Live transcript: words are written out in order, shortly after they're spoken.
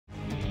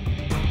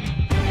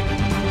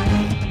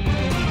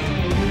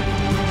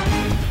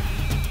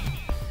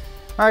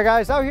All right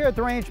guys, out here at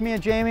the range, me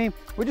and Jamie,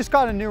 we just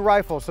got a new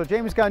rifle. So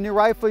Jamie's got a new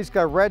rifle, he's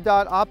got a red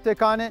dot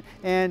optic on it,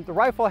 and the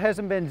rifle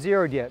hasn't been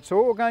zeroed yet. So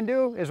what we're gonna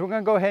do is we're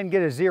gonna go ahead and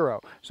get a zero.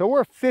 So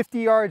we're 50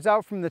 yards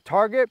out from the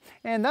target,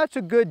 and that's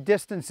a good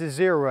distance to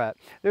zero at.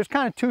 There's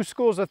kind of two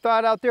schools of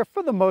thought out there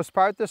for the most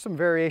part. There's some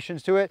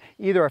variations to it,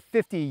 either a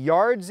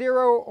 50-yard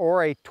zero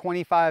or a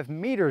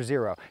 25-meter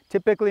zero.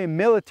 Typically in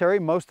military,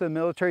 most of the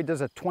military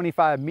does a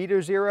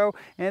 25-meter zero,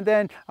 and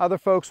then other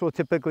folks will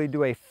typically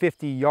do a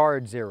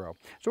 50-yard zero.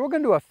 So we're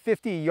gonna do a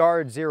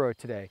 50-yard zero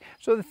today.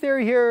 So the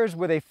theory here is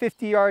with a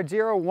 50-yard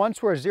zero,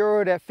 once we're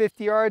zeroed at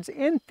 50 yards,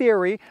 in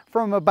theory,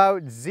 from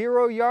about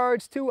 0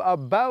 yards to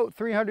about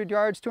 300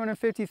 yards,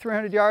 250,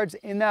 300 yards,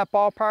 in that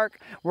ballpark,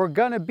 we're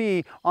gonna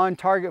be on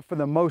target for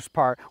the most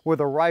part with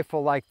a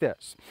rifle like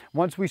this.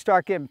 Once we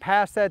start getting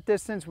past that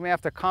distance, we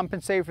have to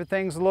compensate for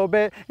things a little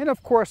bit. And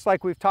of course,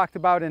 like we've talked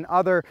about in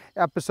other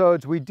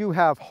episodes, we do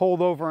have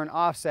holdover and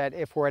offset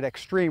if we're at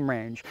extreme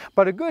range.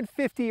 But a good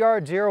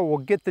 50-yard zero will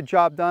get the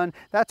job done.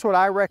 That's what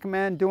I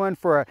recommend doing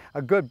for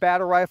a good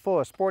battle rifle,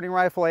 a sporting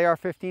rifle,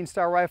 AR-15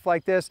 style rifle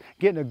like this.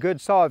 Getting a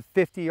good solid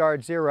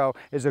 50-yard zero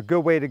is a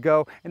good way to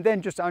go, and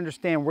then just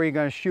understand where you're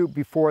going to shoot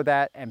before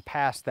that and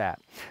past that.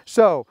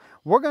 So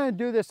we're going to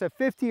do this at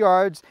 50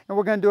 yards, and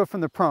we're going to do it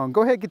from the prone.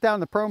 Go ahead, get down in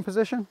the prone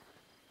position.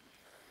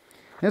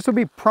 This will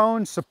be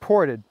prone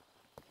supported.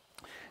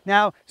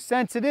 Now,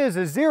 since it is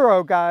a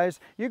zero, guys,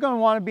 you're going to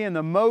want to be in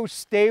the most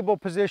stable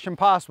position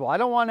possible. I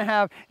don't want to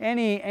have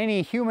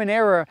any human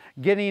error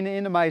getting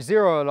into my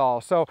zero at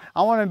all. So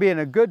I want to be in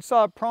a good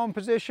solid prone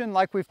position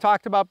like we've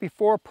talked about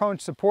before, prone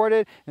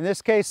supported. In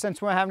this case,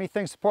 since we don't have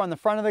anything supporting the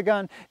front of the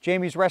gun,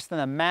 Jamie's resting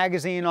a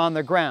magazine on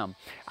the ground.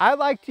 I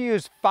like to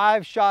use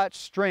 5-shot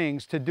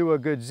strings to do a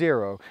good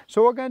zero.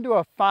 So we're going to do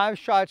a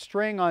 5-shot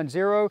string on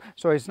zero,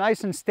 so he's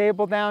nice and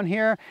stable down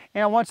here.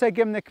 And once I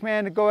give him the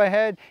command to go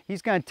ahead,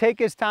 he's going to take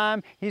his time.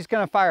 He's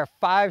going to fire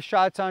 5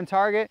 shots on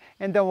target,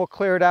 and then we'll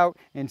clear it out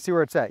and see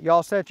where it's at. You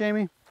all set,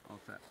 Jamie? All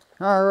set.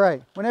 All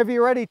right. Whenever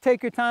you're ready,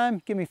 take your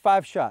time. Give me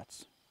 5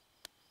 shots.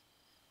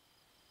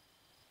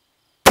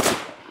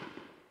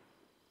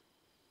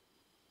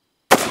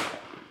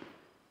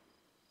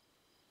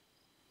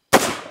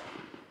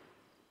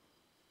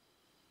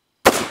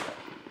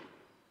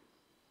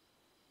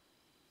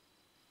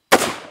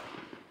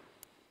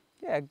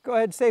 Yeah, go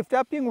ahead, safety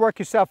up. You can work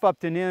yourself up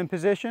to kneeling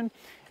position.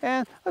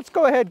 And let's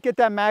go ahead, get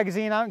that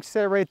magazine out,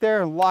 set it right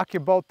there, and lock your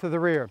bolt to the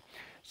rear.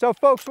 So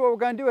folks, what we're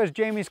going to do as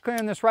Jamie's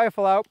clearing this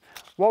rifle out,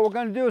 what we're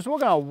going to do is we're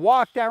going to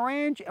walk that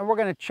range and we're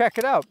going to check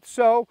it out.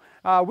 So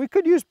we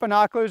could use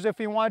binoculars if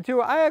you wanted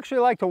to. I actually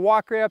like to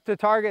walk right up to the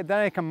target, then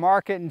I can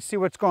mark it and see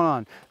what's going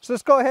on. So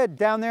let's go ahead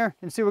down there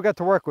and see what we got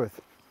to work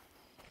with.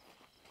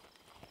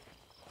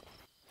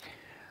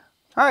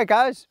 All right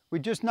guys, we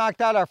just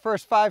knocked out our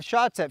first 5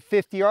 shots at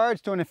 50 yards,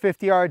 doing a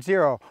 50-yard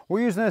zero.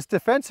 We're using this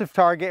defensive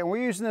target, and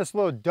we're using this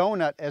little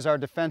donut as our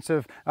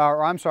defensive,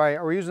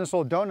 we're using this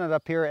little donut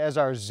up here as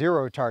our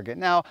zero target.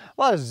 Now,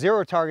 a lot of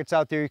zero targets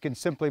out there you can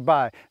simply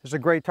buy. It's a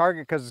great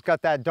target because it's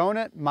got that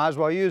donut, might as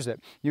well use it.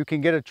 You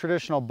can get a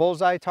traditional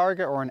bullseye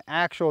target or an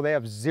actual, they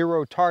have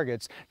 0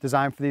 targets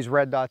designed for these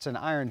red dots and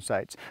iron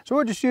sights. So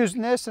we're just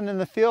using this, and in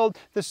the field,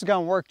 this is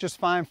gonna work just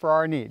fine for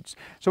our needs.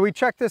 So we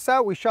checked this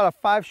out, we shot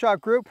a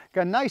 5-shot group,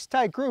 got a nice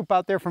tight group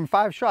out there from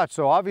 5 shots,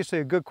 so obviously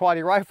a good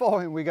quality rifle,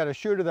 and we got a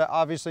shooter that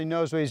obviously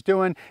knows what he's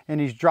doing,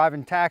 and he's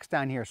driving tacks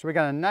down here. So we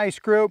got a nice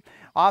group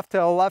off to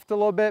the left a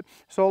little bit,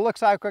 so it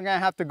looks like we're gonna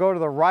have to go to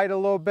the right a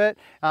little bit.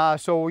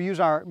 So we'll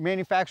use our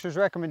manufacturer's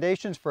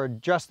recommendations for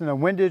adjusting the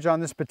windage on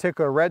this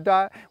particular red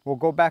dot. We'll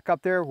go back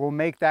up there, we'll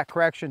make that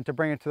correction to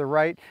bring it to the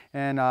right,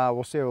 and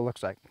we'll see what it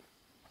looks like.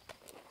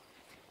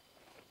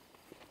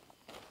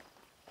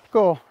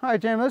 Cool. All right,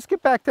 Jamie, let's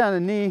get back down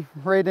to knee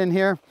right in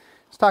here.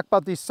 Let's talk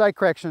about these sight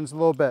corrections a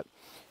little bit.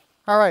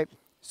 All right,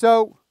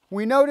 so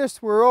we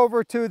noticed we're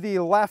over to the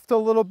left a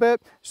little bit,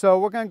 so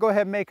we're going to go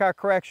ahead and make our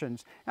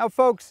corrections. Now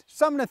folks,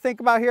 something to think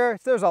about here,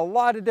 there's a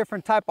lot of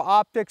different type of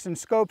optics and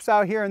scopes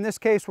out here. In this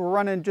case, we're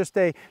running just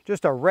a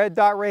red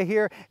dot right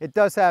here. It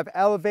does have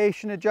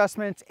elevation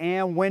adjustments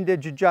and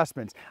windage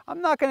adjustments. I'm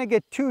not going to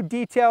get too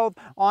detailed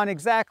on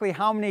exactly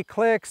how many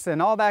clicks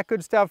and all that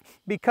good stuff,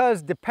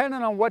 because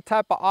depending on what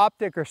type of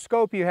optic or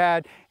scope you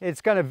had,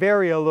 it's going to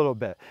vary a little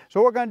bit. So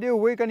what we're going to do,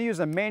 we're going to use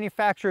the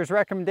manufacturer's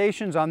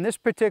recommendations on this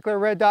particular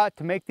red dot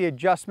to make the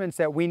adjustments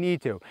that we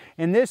need to.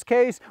 In this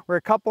case, we're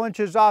a couple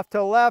inches off to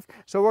the left,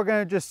 so we're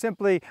going to just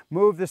simply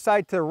move the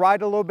sight to the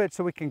right a little bit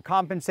so we can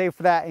compensate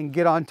for that and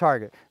get on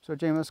target. So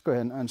Jamie, let's go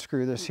ahead and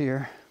unscrew this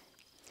here.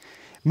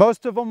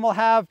 Most of them will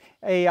have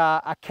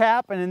a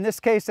cap, and in this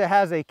case it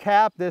has a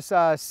cap. This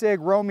SIG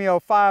Romeo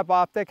 5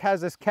 optic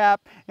has this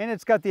cap, and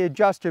it's got the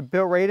adjuster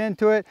built right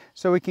into it,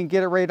 so we can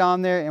get it right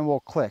on there and we'll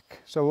click.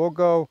 So we'll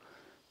go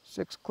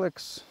 6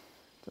 clicks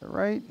to the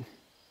right.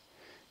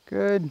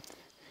 Good.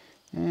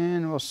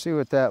 And we'll see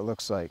what that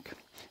looks like.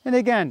 And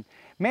again,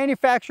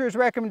 manufacturer's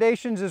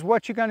recommendations is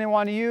what you're going to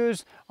want to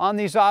use on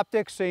these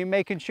optics, so you're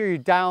making sure you're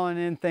dialing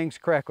in things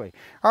correctly.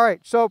 All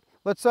right, so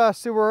let's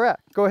see where we're at.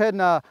 Go ahead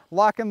and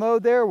lock and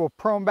load there. We'll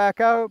prone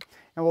back out,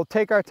 and and we'll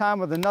take our time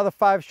with another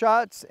 5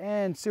 shots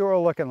and see what we're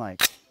looking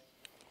like.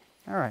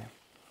 All right.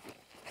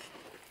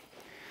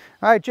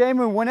 All right,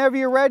 Jamie, whenever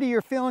you're ready,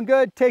 you're feeling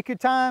good, take your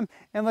time,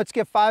 and let's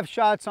get 5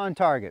 shots on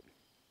target.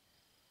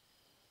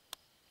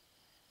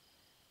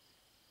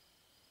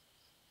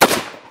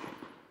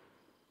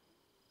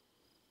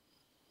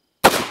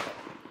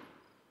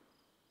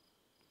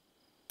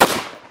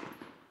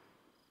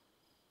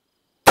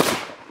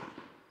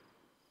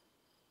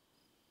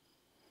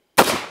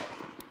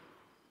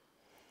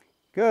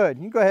 Good.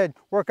 You go ahead,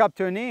 work up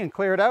to a knee and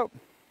clear it out.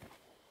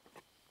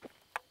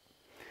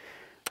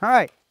 All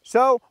right,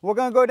 so we're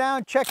going to go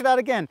down, check it out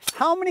again.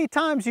 How many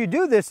times you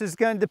do this is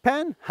going to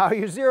depend how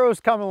your zeros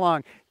come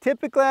along.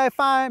 Typically, I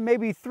find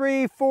maybe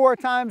 3, 4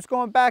 times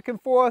going back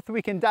and forth,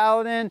 we can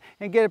dial it in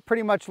and get it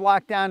pretty much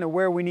locked down to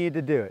where we need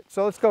to do it.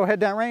 So let's go ahead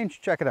down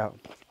range, check it out.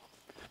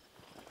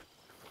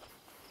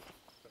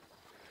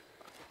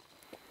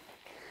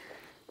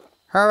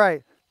 All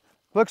right.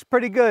 Looks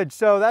pretty good.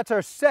 So that's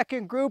our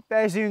second group.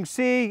 As you can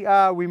see,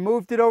 we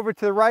moved it over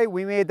to the right.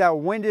 We made that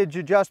windage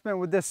adjustment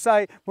with this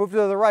sight, moved it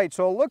to the right.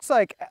 So it looks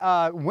like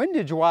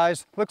windage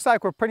wise, looks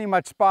like we're pretty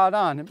much spot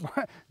on.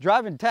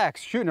 Driving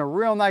text, shooting a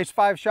real nice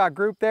 5-shot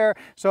group there.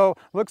 So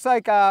looks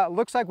like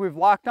we've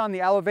locked on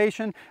the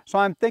elevation. So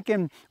I'm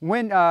thinking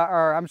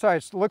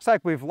it looks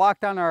like we've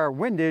locked on our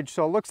windage.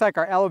 So it looks like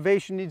our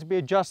elevation needs to be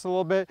adjusted a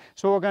little bit.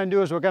 So what we're going to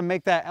do is we're going to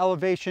make that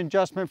elevation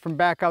adjustment from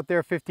back out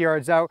there 50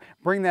 yards out,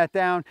 bring that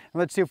down,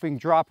 and let's see if we can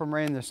drop them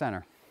right in the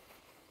center.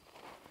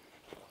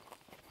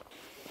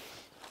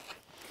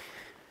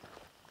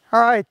 All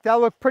right, that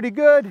looked pretty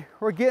good.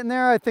 We're getting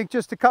there. I think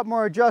just a couple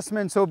more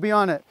adjustments will be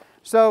on it.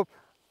 So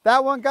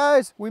that one,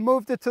 guys, we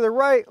moved it to the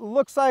right.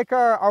 Looks like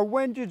our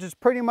windage is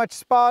pretty much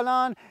spot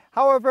on.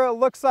 However, it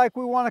looks like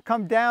we want to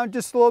come down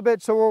just a little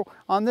bit. So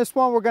on this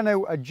one, we're going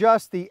to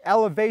adjust the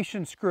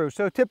elevation screw.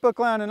 So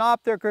typically on an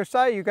optic or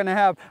sight, you're going to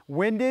have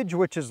windage,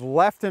 which is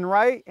left and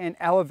right, and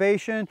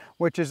elevation,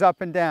 which is up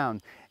and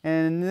down.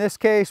 And in this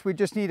case, we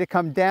just need to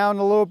come down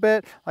a little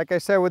bit. Like I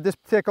said, with this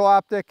particular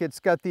optic,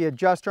 it's got the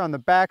adjuster on the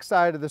back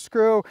side of the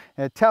screw,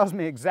 and it tells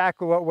me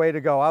exactly what way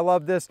to go. I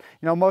love this.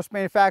 You know, most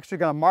manufacturers are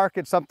going to mark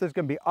it. Something's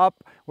going to be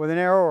up with an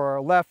arrow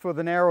or left with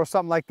an arrow or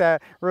something like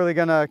that. Really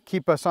going to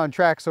keep us on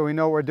track so we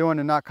know what we're doing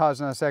and not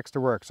causing us extra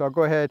work. So I'll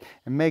go ahead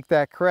and make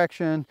that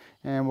correction,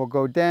 and we'll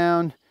go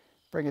down,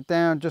 bring it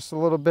down just a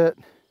little bit.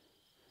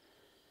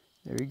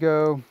 There we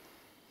go.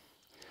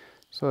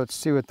 So let's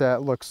see what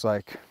that looks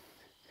like.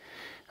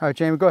 All right,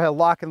 Jamie, go ahead,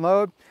 lock and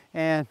load.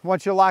 And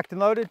once you're locked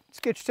and loaded, let's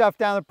get yourself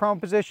down in the prone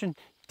position,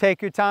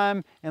 take your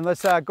time, and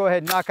let's go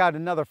ahead and knock out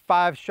another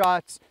 5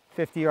 shots,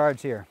 50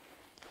 yards here.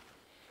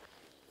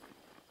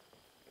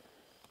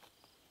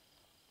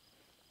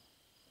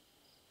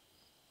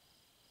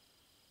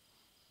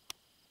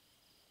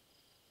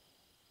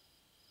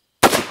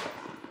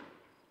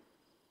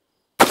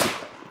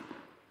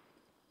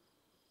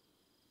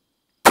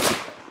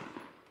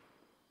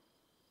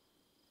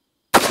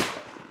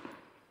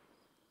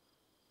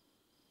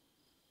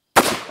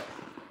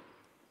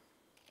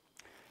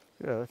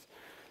 Good. Let's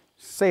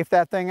safe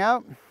that thing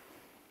out.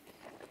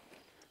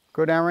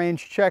 Go down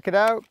range, check it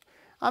out.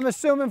 I'm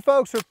assuming,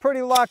 folks, we're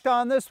pretty locked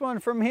on this one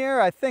from here.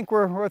 I think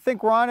we're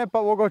on it,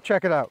 but we'll go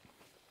check it out.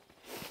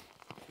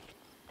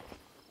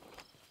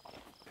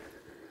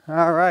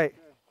 All right.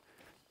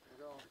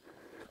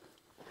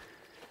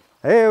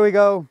 There we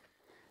go.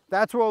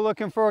 That's what we're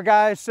looking for,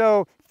 guys.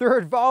 So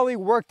third volley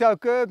worked out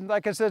good.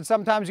 Like I said,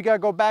 sometimes you got to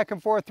go back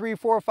and forth 3,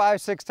 4, 5,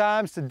 6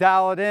 times to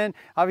dial it in.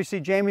 Obviously,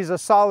 Jamie's a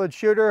solid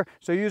shooter,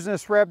 so using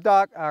this red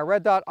dot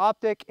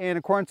optic in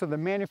accordance with the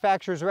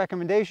manufacturer's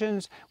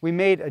recommendations, we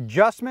made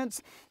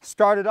adjustments.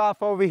 Started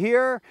off over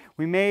here.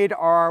 We made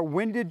our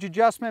windage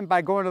adjustment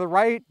by going to the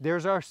right.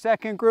 There's our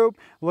second group.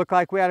 Looked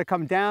like we had to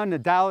come down to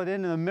dial it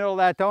in the middle of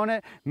that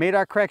donut. Made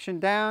our correction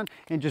down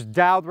and just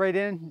dialed right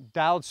in,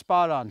 dialed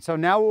spot on. So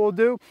now what we'll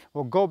do,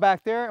 we'll go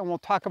back there and we'll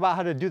talk about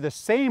how to do the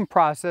same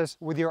process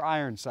with your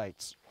iron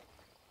sights.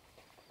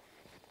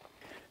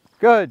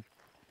 Good.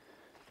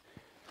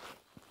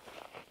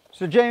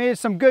 So Jamie did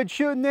some good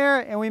shooting there,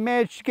 and we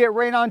managed to get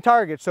right on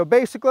target. So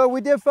basically what we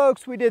did,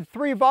 folks, we did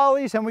 3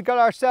 volleys and we got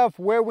ourselves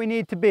where we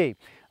need to be.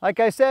 Like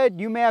I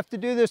said, you may have to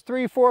do this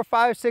 3, 4,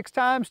 5, 6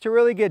 times to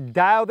really get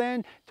dialed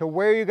in to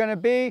where you're going to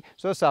be.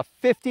 So it's a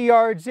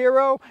 50-yard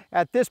zero.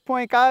 At this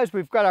point, guys,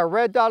 we've got our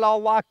red dot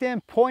all locked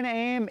in. Point of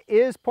aim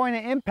is point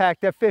of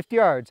impact at 50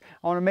 yards.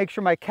 I want to make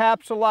sure my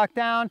caps are locked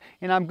down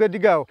and I'm good to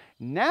go.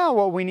 Now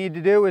what we need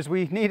to do is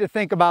we need to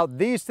think about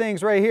these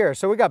things right here.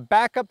 So we got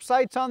backup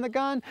sights on the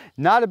gun.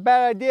 Not a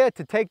bad idea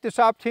to take this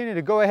opportunity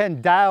to go ahead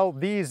and dial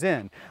these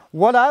in.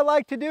 What I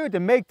like to do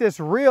to make this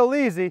real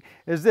easy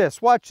is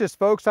this. Watch this,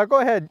 folks. I'll go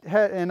ahead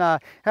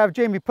and have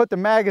Jamie put the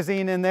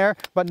magazine in there,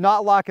 but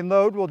not lock and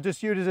load. We'll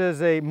just use it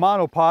as a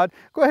monopod.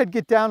 Go ahead and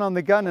get down on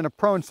the gun in a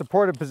prone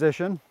supported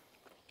position.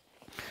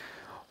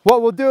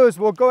 What we'll do is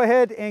we'll go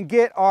ahead and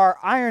get our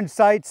iron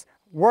sights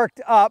worked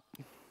up.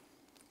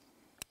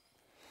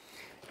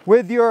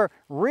 With your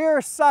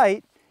rear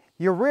sight,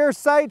 Your rear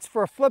sights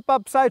for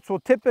flip-up sights will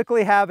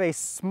typically have a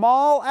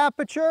small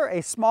aperture,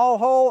 a small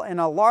hole, and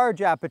a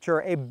large aperture,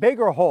 a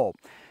bigger hole.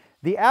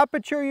 The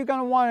aperture you're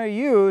going to want to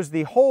use,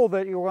 the hole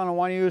that you're going to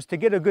want to use to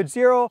get a good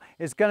zero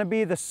is going to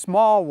be the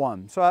small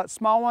one. So that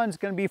small one is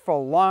going to be for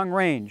long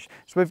range.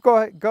 So we've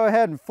go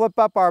ahead and flip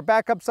up our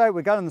backup sight.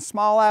 We got in the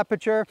small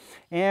aperture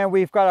and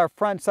we've got our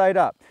front sight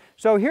up.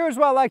 So here's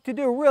what I like to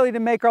do really to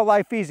make our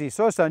life easy.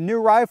 So it's a new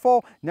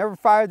rifle, never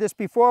fired this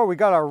before. We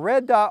got our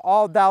red dot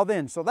all dialed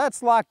in. So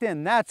that's locked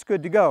in, that's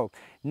good to go.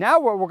 Now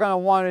what we're going to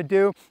want to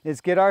do is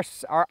get our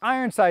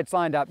iron sights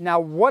lined up. Now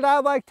what I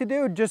like to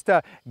do just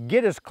to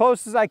get as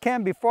close as I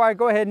can before I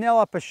go ahead and nail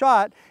up a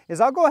shot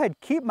is I'll go ahead and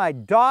keep my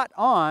dot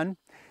on.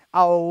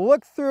 I'll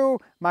look through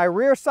my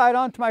rear sight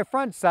onto my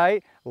front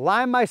sight,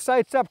 line my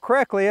sights up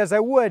correctly as I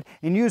would,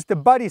 and use the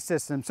buddy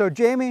system. So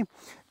Jamie,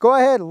 go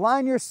ahead,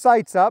 line your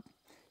sights up,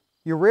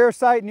 your rear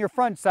sight and your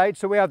front sight,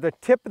 so we have the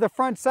tip of the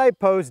front sight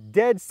post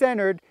dead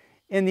centered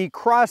in the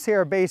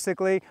crosshair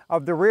basically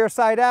of the rear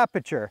sight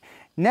aperture.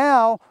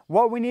 Now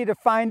what we need to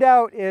find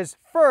out is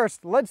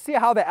first, let's see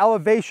how the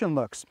elevation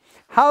looks.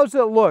 How's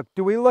it look?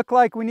 Do we look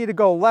like we need to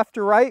go left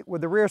or right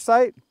with the rear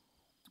sight?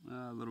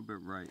 A little bit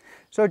right.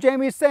 So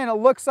Jamie's saying it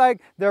looks like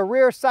the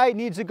rear sight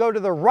needs to go to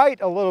the right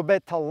a little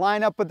bit to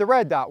line up with the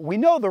red dot. We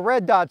know the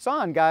red dot's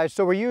on, guys,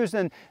 so we're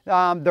using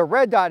the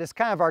red dot as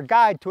kind of our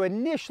guide to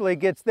initially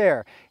gets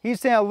there.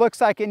 He's saying it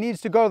looks like it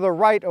needs to go to the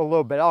right a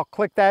little bit. I'll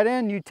click that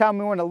in. You tell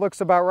me when it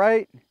looks about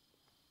right.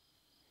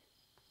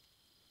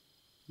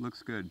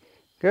 Looks good.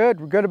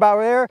 Good. We're good about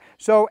there.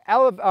 So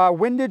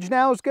windage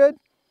now is good?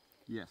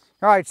 Yes.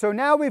 All right, so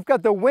now we've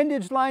got the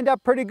windage lined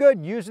up pretty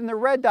good using the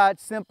red dot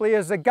simply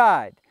as a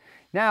guide.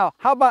 Now,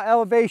 how about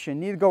elevation?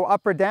 Need to go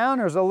up or down,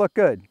 or does it look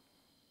good?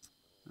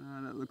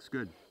 That looks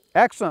good.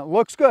 Excellent,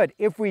 looks good.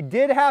 If we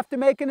did have to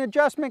make an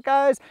adjustment,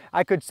 guys,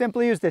 I could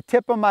simply use the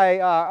tip of my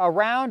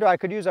round, or I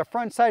could use a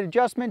front sight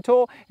adjustment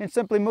tool and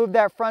simply move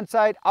that front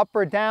sight up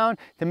or down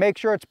to make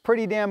sure it's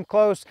pretty damn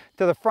close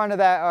to the front of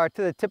that, or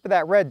to the tip of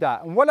that red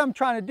dot. And what I'm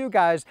trying to do,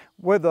 guys,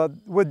 with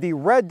the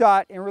red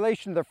dot in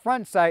relation to the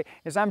front sight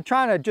is I'm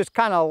trying to just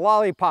kind of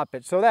lollipop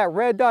it. So that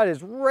red dot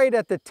is right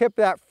at the tip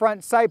of that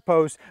front sight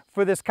post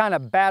for this kind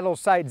of battle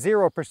sight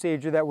zero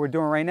procedure that we're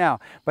doing right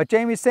now. But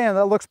Jamie's saying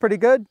that looks pretty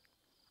good?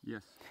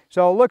 Yes.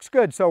 So it looks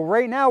good. So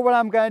right now what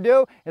I'm going to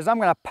do is I'm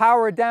going to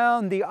power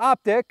down the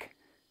optic.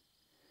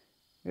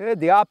 Good,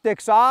 the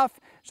optic's off.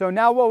 So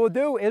now what we'll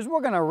do is we're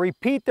going to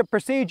repeat the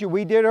procedure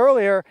we did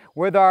earlier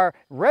with our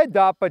red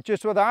dot, but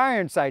just with our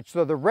iron sights.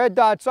 So the red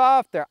dot's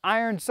off, their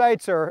iron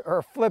sights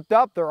are flipped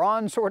up, they're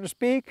on, so to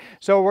speak.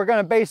 So we're going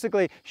to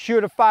basically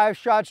shoot a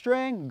 5-shot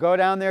string, go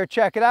down there,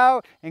 check it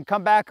out, and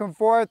come back and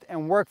forth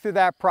and work through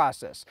that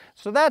process.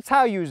 So that's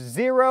how you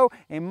zero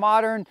a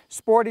modern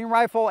sporting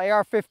rifle,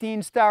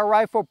 AR-15 style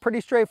rifle.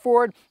 Pretty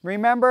straightforward.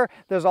 Remember,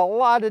 there's a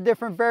lot of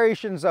different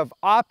variations of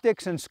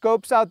optics and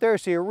scopes out there,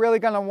 so you're really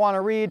going to want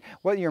to read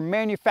what your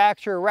manufacturer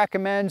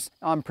recommends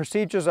on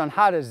procedures on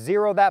how to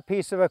zero that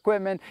piece of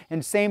equipment.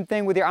 And same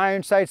thing with your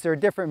iron sights. There are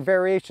different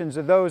variations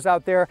of those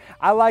out there.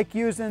 I like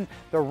using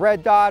the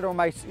red dot, or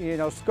my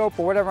scope,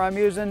 or whatever I'm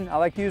using. I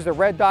like to use the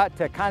red dot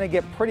to kind of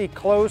get pretty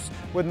close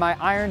with my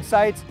iron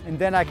sights, and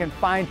then I can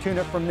fine tune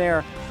it from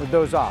there with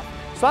those off.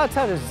 So that's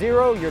how to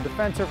zero your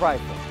defensive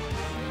rifle.